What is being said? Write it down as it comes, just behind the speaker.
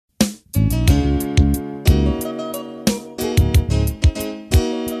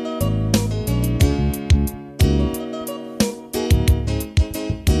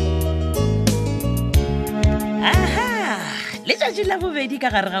la bobedi ka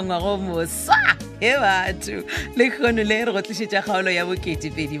gare ga ngwago moswa e batho le kgono le re go tlišetša kgaolo ya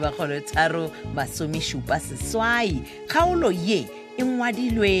boketepedi bakgolo tharo masomešupa seswai kgaolo ye e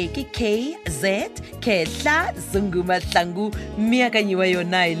ngwadilwe ke KZ Kehla Zungu-Mahlangu mmeakanyiwa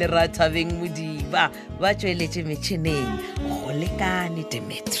yona e le Rathabeng Modiba ba tšweletše metšhineng go lekane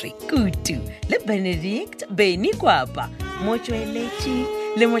Dimitri Kutu le Benedict Beni Kwapa mo tšweletše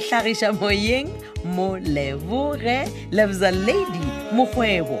le mohlagiša moyeng mo leboge lebza lady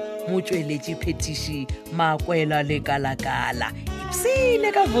mokgwebo mo tšweletše phetiši makwela le kalakala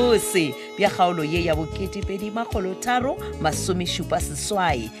ipsile ka bose bja kgaolo ye ya boketepedi makgolo tharo masomešupa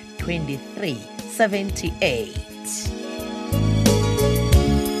seswai 2378.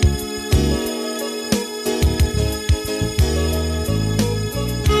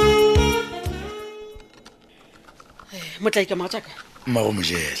 Motlaika Mojela Mojela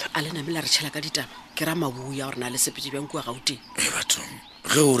Mojela a le namela re tšhela ka ditaba ke ra mabu ya gore na le sepetse bjang kua gauteng batho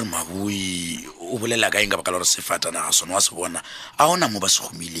ge o re mabui o bolela ka eng ka baka la gore sefatana ga sone wa se bona a ona mo ba se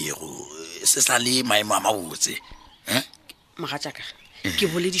gomilego se sa le maemo a mabotse mogatšaka ke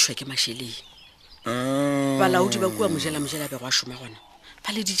boledišwa ke mašheleng balaodi ba kua Mojela Mojela be go a šoma gona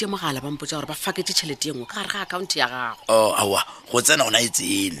ba leditše mogala ba mpotsa gore ba faketse tšhelete ye nngwe ka gare ga akhaonte ya gago aowa go tsena gona e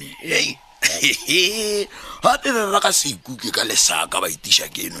tsene gape ba ka se ikuke ka lesaka ba itiša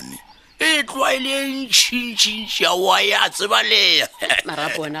ke enone e tlwaele ntšhintšhintši ya wa ya tsebaleya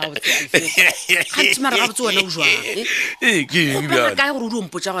marapo wena gantsi mara gabotse wena o jwang gopela kae gore o di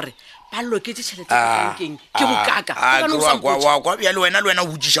ompotsa gore ba loketse tšhelete bankeng ke bokaka kwa bjale wena le wena o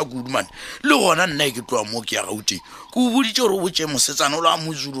botsiša kudu mane le gona nna e ke tloa mo ke ya gauteng ke o boditše gore o botse mosetsana o le wa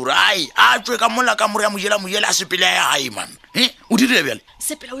mozulu gore ai a tswe ka mola ka more ya Mojela Mojela a sepele ya gae mane o dire bjale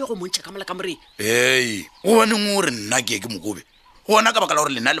sepela o ye go montšha ka mola ka moreng go boneng o re nna ke mokobe gona ka baka la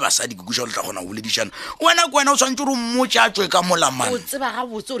gore lena le basadi ke kuša go le tla kgona go boledišana wena ke wena o tshwanetse gore mmotse a tswe ka mola mane o tseba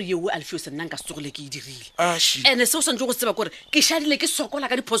gabotse gore yeo Alfios nna nka se tsogole ke e dirile ande se o swantse go tseba kore ke šadile ke sokola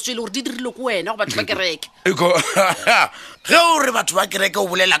ka diphoso e le gore di dirile ko wena go batho ba kereke ge o re batho ba kereke o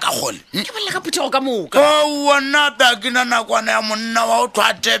bolela ka gole ke bolela ka phuthego ka moka wona ta ke na nakwana ya monna wa o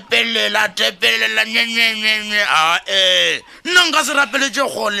thwa tepelela nyenyenyenye nna nka se rapeletše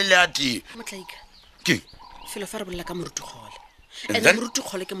gole le a tee Motlaika ke felo fa re bolela ka moruti kgole ene moruti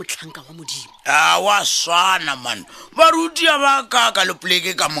kgole ke motlhanka wa modimo wa swana man baruti ya ba ka le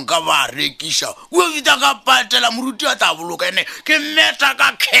pleke ka moka ba rekiša o fita ka patela moruti a tla boloka ene ke meta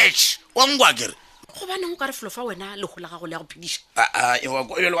ka cash wa ngwa kere go baneng o ka re felo fa wena le gola gago le ya go phediša e re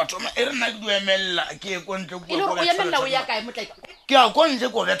nna ke duemelela ke ye kontle o emelela o ya kae Motlaika ke a kontle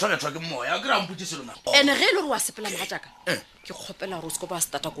ko bethabethwa ke moya ke rampotse selona ene ge e le gore wa sepela mogatšaka ke kgopela gore o seko ba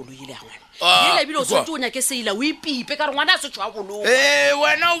stata koloi ile ya ngwana yela ebile o tshwanetse o nyake seila o ipipe ka re ngwana a se tšhwa boloko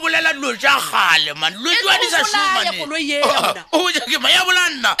wena o bolela dilo tša gale man dilo tšwa di sa koloi ye ya ngwana ya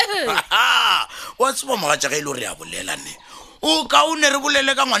bolanna wa tseba mogatšaka e le gore ya bolelane o kaone re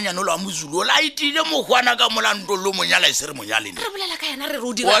bolele ka ngwanyane o le wa mozulu o la itile mogwana ka molanto lo monyala e se re monyalene re bolela ka yena re re o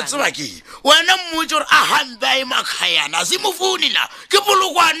wa dira tseba ke wena mmotse gore a hampe a e makhayana se mo founila ke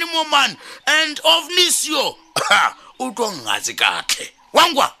bolokwane mo man and of nisio o tlo ngatse katlhe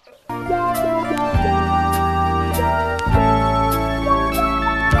wangwa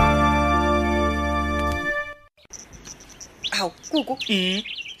ao koko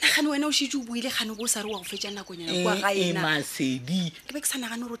nagane wena o šetse o buile gane go sa re wa go fetša nakonyana kwa gaena masedi ke be ke sa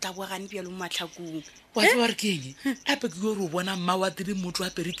nagane gore o tla boa gane bjalo mo matlhakong wa tseba re ke eng ape ke yo re o bona mma wa tere motho a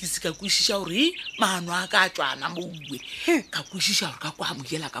perekise ka kwešiša gore maano a ka tswana moue ka kwešiša gore ka kwa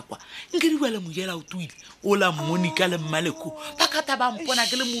Mojela ka kwa nke di buela Mojela o tuile o la Monica le Malehu ba kata ba mpona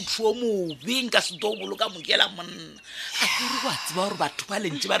ke le motho o mobe nka se tlo boloka Mojela monna a ke re wa tseba gore batho ba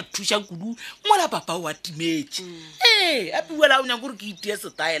lentse ba re thuša kudu mola papa o a timetše ape buela o nyaka gore ke itie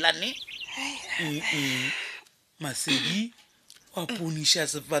setaelane masedi wa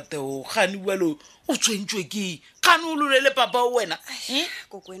poniša sefatego gane bualo o tshwentswe ke gane o lolele papa o wena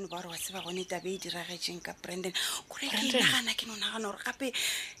koko eno ba gore wa tseba gone tabe e diragetšeng ka Brandon kore ke nagana ke no nagana gore gape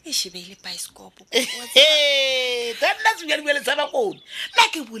e shebeile bioscope tanna sebjalebuele sa bakone nna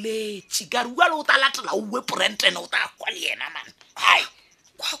ke boletše ka re bualo o ta latela owe Brandon o ta kwa le yena man hai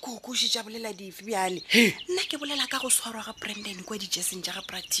kwa koko šitša bolela dife bjale nna ke bolela ka go swarwa ga Brandon kwa dijeseng tša ga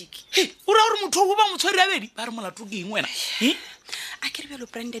practic o ra gore motho o ba motshwari a bedi ba re molato ke eng wena a ke re bjalo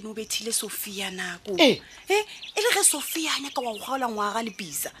Brandon o bethile Sophia nako e le ge Sophia a nyaka wa go gaola ngwaga le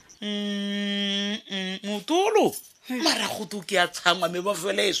pisa motolo mara goto ke a tshangwa me ba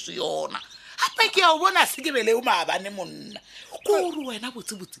fela eso yona gape ke a o bona se ke bele o maabane monna ko gore wena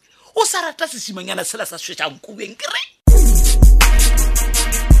botsebotse o sa rata sesimanyana sela sa swetšang kubeng ke re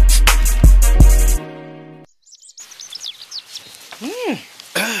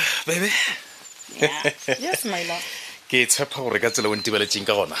Baby. Yes, my love. Ke tshepa gore ka tsela o ntebeletseng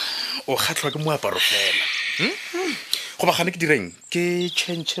ka gona o kgatlhwa ke moaparo fela go ba gane ke direng ke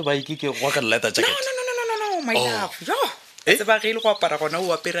change bike ke go ka leta jacket No, my love. Yo. Tse ba ge ile go apara gona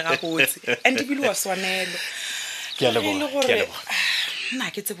o apere ga botse. And ebile wa swanelo. Ke a leboga. Nna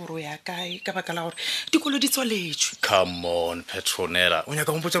ke tse boro ya kae ka baka la gore dikolo di tswaletswe. Come on Petronella o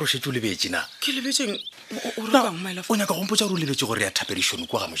nyaka go mpotsa re shetse o lebetse na Ke lebetseng o re bang my love. o nyaka go mpotsa re o lebetse gore ya thapedišono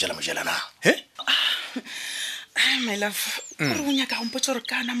kwa ga Mojela na My love, gore o nyaka go mpotsa gore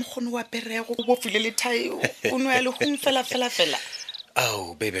kana mogone wa perego go bofile le thai o no ya le go fela.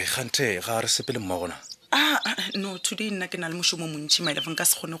 ao baby gante ga re sepele mmagona No, today nna ke na le mošomo montši my love nka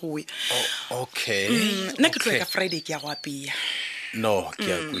se kgone go ya. okay Nna ke tloe ka Friday ke ya go apea. no ke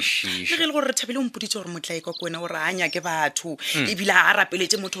a Le kwešiša ge le gore re thabile o mpoditse gore Motlaikakwena o re a nyake batho ebile a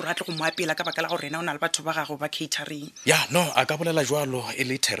rapeletse motho gore a tle go mo apela ka baka la gore rena o na le batho ba gago ba catering. ya no a ka bolela jwalo e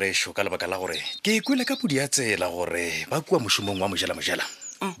le theresho ka lebaka la gore ke kwele ka pudi ya tsela gore ba kua mošomong wa Mojela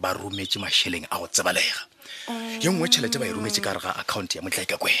ba rometse mašheleng a go tsebalega ye nngwe tšhelete ba e rometse ka re ga account ya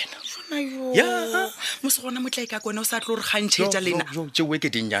Motlaikakwena Ya, mose gona Motlaikakwena o sa tlo re gantšhetša lena. tšewe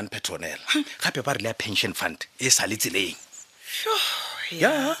ke dinnyane Petronella gape ba rile ya pension fund e sa le tseleng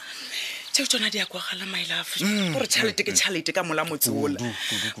Ya. Tšeo tsona di ya kwagala my love. Gore tšhalete ke tšhalete ka mola motse ola.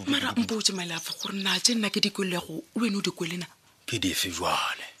 Mara mpotse my love gore na tše nna ke di kwelego o wena o di kwelena. ke dife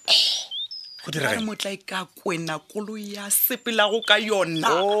jwale go dira Ba re Motlaikakwena koloi ya sepelago ka yona.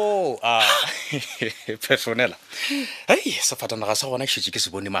 Petronella hei sefatanaga sa gona šetse ke se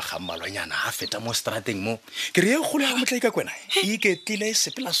bone magammalwanyana a feta mo strateng mo ke re e kgolo ya Motlaikakwena e iketlile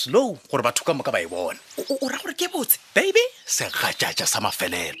sepela slow gore batho ka moka ba e bona O ra gore ke botse. baby segatšatša sa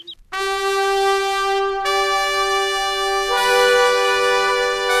mafelelo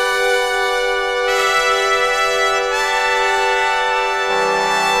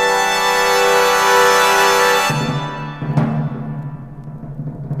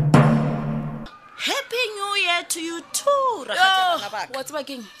Happy New Year to you too. What's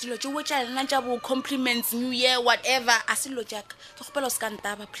baking? Dilo tšo wetša lena tša bo compliments, New Year, whatever. A se dilo tšaka. Ke kgopela o se ka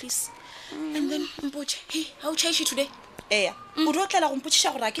ntaba, please. And then, mpotše, hey, how chaiši today? Eya, o do tlela go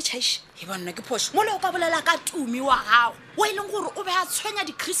mpotšiša gore a ke tšhaiše. E ba nna ke phošo. Mole o ka bolela ka tumi wa gago. O e leng gore o be a tshwenya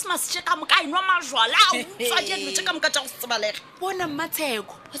di-Christmas tše ka moka a enwa majwala. A utswa tše dilo tše ka moka tša go se tsebalege. Bona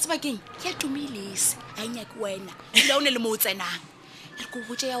mmatsheko. What's baking? Ke a tumi ilese. A enyake wena. Ile o ne le mo o tsenang. E re ko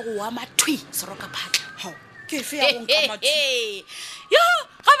botše ya go wa mathwi seroka phatla. Ke fe ya go nka mathu. Yo,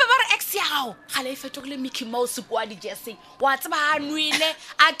 gape ba re ex ya gago gale e fetogile Mickey Mouse kwa dijeseng wa tseba a nwele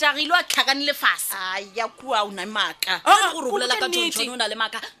a tagile a tlhakane lefase Ya kua o na maaka. gore o bolela ka John o na le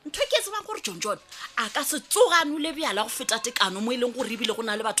maaka ntho e ke tsebang gore John a ka se tsoga a nwele bjala go feta tekano mo e leng gore ebile go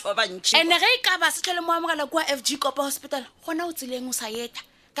na le batho ba bantši ene ge e ka ba se tlhele mo amogela kwa FG Kopa Hospital gona o tseleng o sa yeta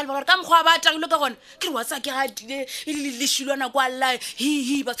ka lebaka gore ka mokgwa ba tagilwe ka gona ke re wa tsa ke gatile e le lešilwana kwa lla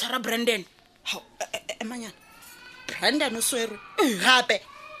hi ba tshwara Brandon Emanyana. Brandon o swerwe. Gape.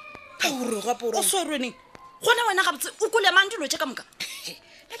 O swerwe neng? gona wena gabotse o kole mang dilo tše ka moka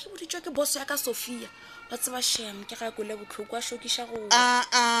la ke boditšwa ke boso ya ka Sophia wa tseba shem ke ga kole botlhoko a šokiša go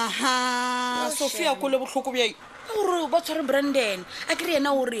Sophia kole botlhoko bjai. gore ba tshware Brandon a ke re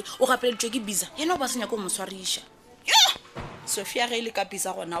yena gore o gapeleditšwe ke bisa yena o ba senya ko moswariša Sophia ge ile ka bisa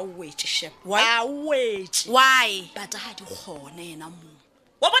gona o wetše shem. a wetše why but ha di kgone yena mo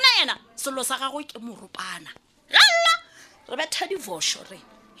wa bona yena selo sa gagwe ke moropana galla re betha divorce re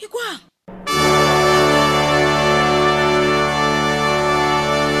e kwa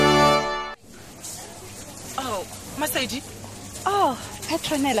Masaidi.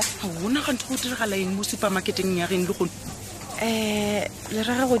 Petronella. O na ga ntho go diragala eng mo supermarketeng ya geng le gone? Le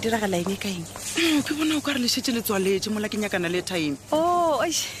raga go diragala eng ka eng? Ke bona o ka re le šetse le tswaletse mola ke nyakana le time. O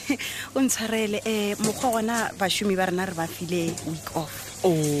ntshwarele mokgwa gona bašomi ba rena re ba file week off. A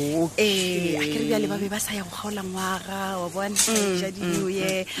ke re bjale ba be ba sa ya go kgaola ngwaga wa bona ja di-new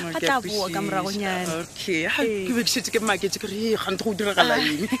year ba tla boa ka moragonyana. Okay, ke be ke šetse ke maketse ke re ga ntho go diragala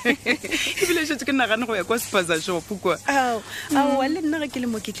eng. Ebile šetse ke nagane go ya kwa spaza shop kwa. Wa le nna ge ke le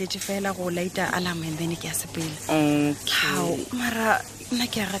mo ke tletse fela go laita alarm and then ke ya sepela. Mara nna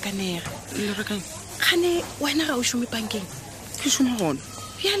ke a rakanega. Le rekang? Gane wena ga o šome bankeng. Ke šoma gona.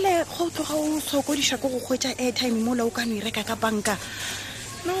 Bjale go tloga o tshokodiša ko go hwetša airtime mola o ka no e reka ka banka.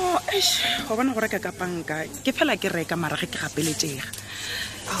 No, go bona go reka ka banka ke fela ke reka mara ge ke gapeletšega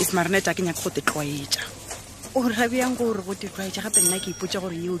is marineta ke nyaka go te tlwaetša o ra bjang gore go te tlwaetša gape nna ke ipotša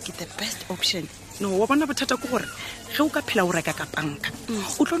gore yeo ke the best option. no wa bona bothata ke gore ge o ka phela o reka ka banka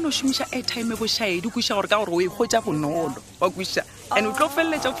o tlo no šomiša airtime bošaedi o kwiša gore ka gore o e hwetša bonolo wa kwiša and o tlo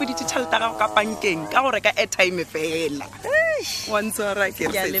feleletša o feditše tšhaleta gago ka bankeng ka go reka airtime fela. wa ntshwara ke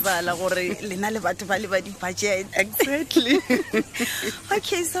a lebala gore lena le batho ba le ba di-budget. Exactly.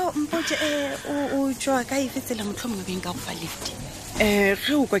 Okay, so mpotse o tswa ka efe tsela motlhomongwe beng ka go fa lift?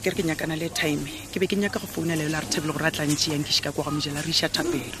 Ge o kwa ke re ke nyakana le time ke be ke nyaka go founa le la re thebele gore a tla ntšeang ke šika kwa ga Mojela re iša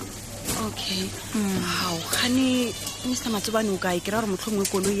thapelo. Okay. How khani Mr. Matsobane o ka e kira gore motlhomongwe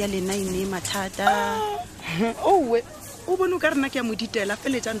koloi ya lena e ne mathata? Owe o bone o ka rena ke ya moditela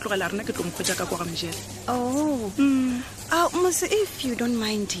fele tsa ntlogela rena ke tlo mokgwetsa ka kwa ga Mojela. Oh. Mose, if you don't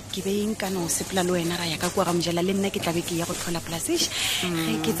mind ke beng kana o sepela le wena ra ya ka kwa ga Mojela le nna ke tlabe ke ya go tlhola polasish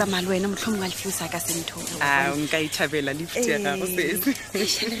ge ke tsamaya le wena motlhomongwe Alfios a ka senthola. Nka ithabela lift ya gago sese.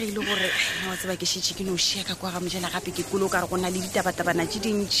 Šhalegile gore wa tseba ke šitše ke no šia ka kwa ga Mojela gape ke kolo o ka re go na le ditabatabana tše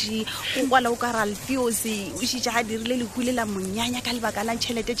dintši o kwala o ka re Alfios o šitše ga dirile lehulela monyanya ka lebaka la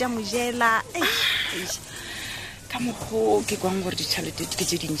tšhelete tša Mojela. Ka mokgo ke kwang gore ditšhelete ke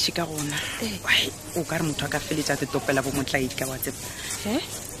tše dintšhi ka gona o ka re motho a ka feletša te topela bo Motlaika wa tseba.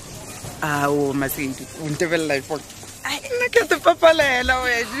 Ao Masedi o ntebelela ifone nna ke te papalela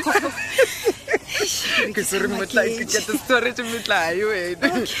wena. Ke sore Motlaika ke te storage metlayo wena.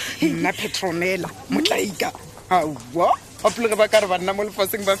 Nna Petronela Motlaika awa a pele ba ka re banna mo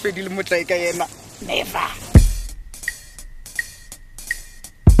lefaseng ba fedile Motlaika yena never.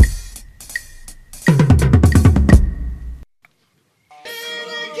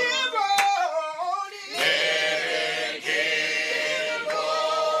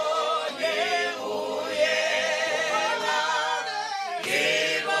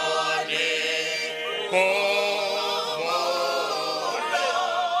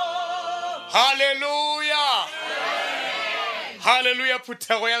 Hallelujah. Hallelujah.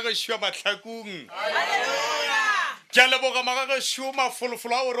 Phuthego ya gešo mahlakong. Ke a leboga magagešo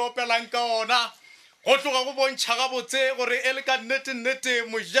mafolofolo a o re opelang ka ona go tloga go bontšha gabotse gore e le ka nnete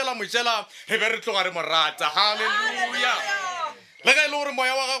Mojela ge be re tloga re mo rata. Hallelujah. Le ge e le gore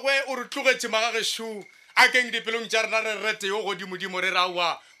moya wa gagwe o re tlogetše magagešo a keng dipelong tša rena re rete yo godimodimo re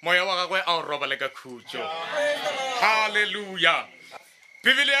raua moya wa gagwe a o robale ka khutšo. Hallelujah.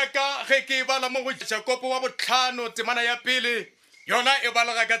 Bibele ya ka ge ke bala mo go Jakobo wa botlhano temana ya pele yona e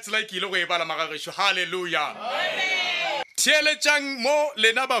balaga ka tsela ke ile go e bala magagešo. Hallelujah. Theeletšang mo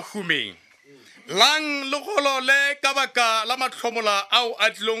lena bahumeng lang le golole ka baka la matlhomola ao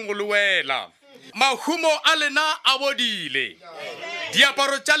a tlilong go lewela. Mahumo a lena a bodile,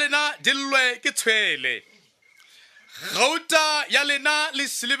 diaparo tša lena di llewe ke tshwele, gauta ya lena le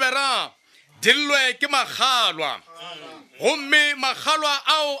silibera di llewe ke magalwa, gomme magalwa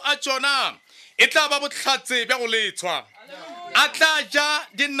ao a tšona e tla ba bohlatse bja go letšwa, a tla ja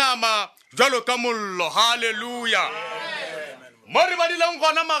dinama jwalo ka mollo. Hallelujah. Mo re badileng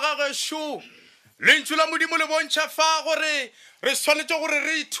gona magagešo lentšu la modimo le bontšha fa gore re swanetše gore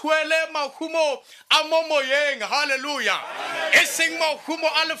re ithuele mahumo a mo moyeng. Hallelujah. E seng mahumo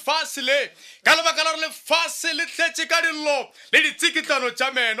a lefase le ka lebaka la gore lefase le tletše ka dillo le ditsikitlano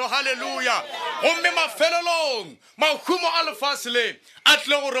tša meno. Hallelujah. Gomme mafelelong mahumo a lefase le a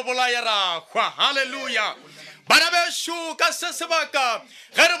tle go re bolaya ra hwa. Hallelujah. Bana bešo ka se sebaka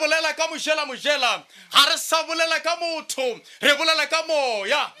ge re bolela ka Mojela ga re sa bolela ka motho, re bolela ka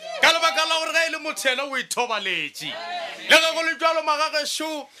moya ka lebaka la gore ge e le motho ena o ithobaletše. Le ge go le jalo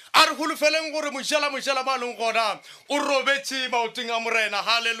magagešo a re holofeleng gore Mojela ba leng gona o robetše maoteng a morena.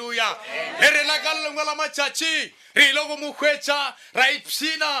 Hallelujah. Le rena ka lengwe la matšatši re ile go mo hwetša ra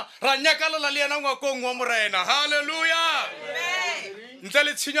ipšhina ra nyakalela le yena ngwakong wa morena. Hallelujah. Ntle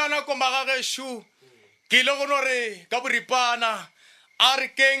le tshenyana ko magagešo ke ile go no re ka boripana a re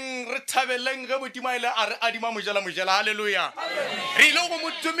keng re thabeleng ge modimo a ile a re adima Mojela. Hallelujah. Re ile go mo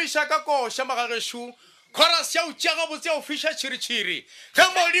tumiša ka koša magagešo chorus ya o tšea gabotse ya o fiša tšhiritšhiri ge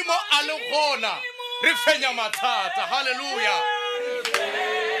modimo a le gona re fenya mathata. Hallelujah.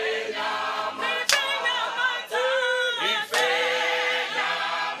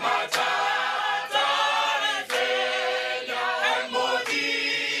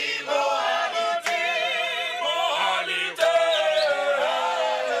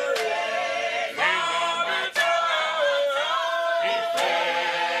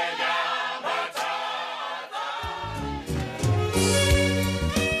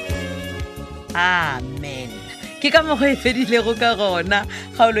 Amen. Ke ka mogo e fedilego ka gona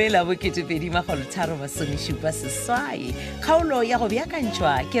kgaolo e la bo-2023 seswai, kgaolo ya go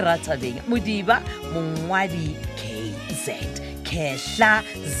beakantšhwa ke Rathabeng Modiba mongwadi KZ Kehla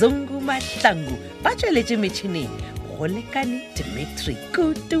Zungu Mahlangu ba tšweletše metšhineng go lekane Dimitri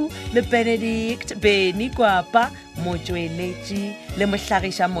Kutu le Benedict Beni Kwapa motšweletši le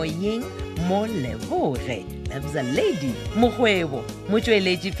mohlagiša moyeng mo leboge Labza Lady Mokgwebo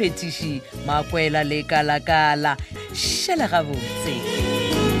motšweletši phetiši Makwela le Kalakala šala gabotse.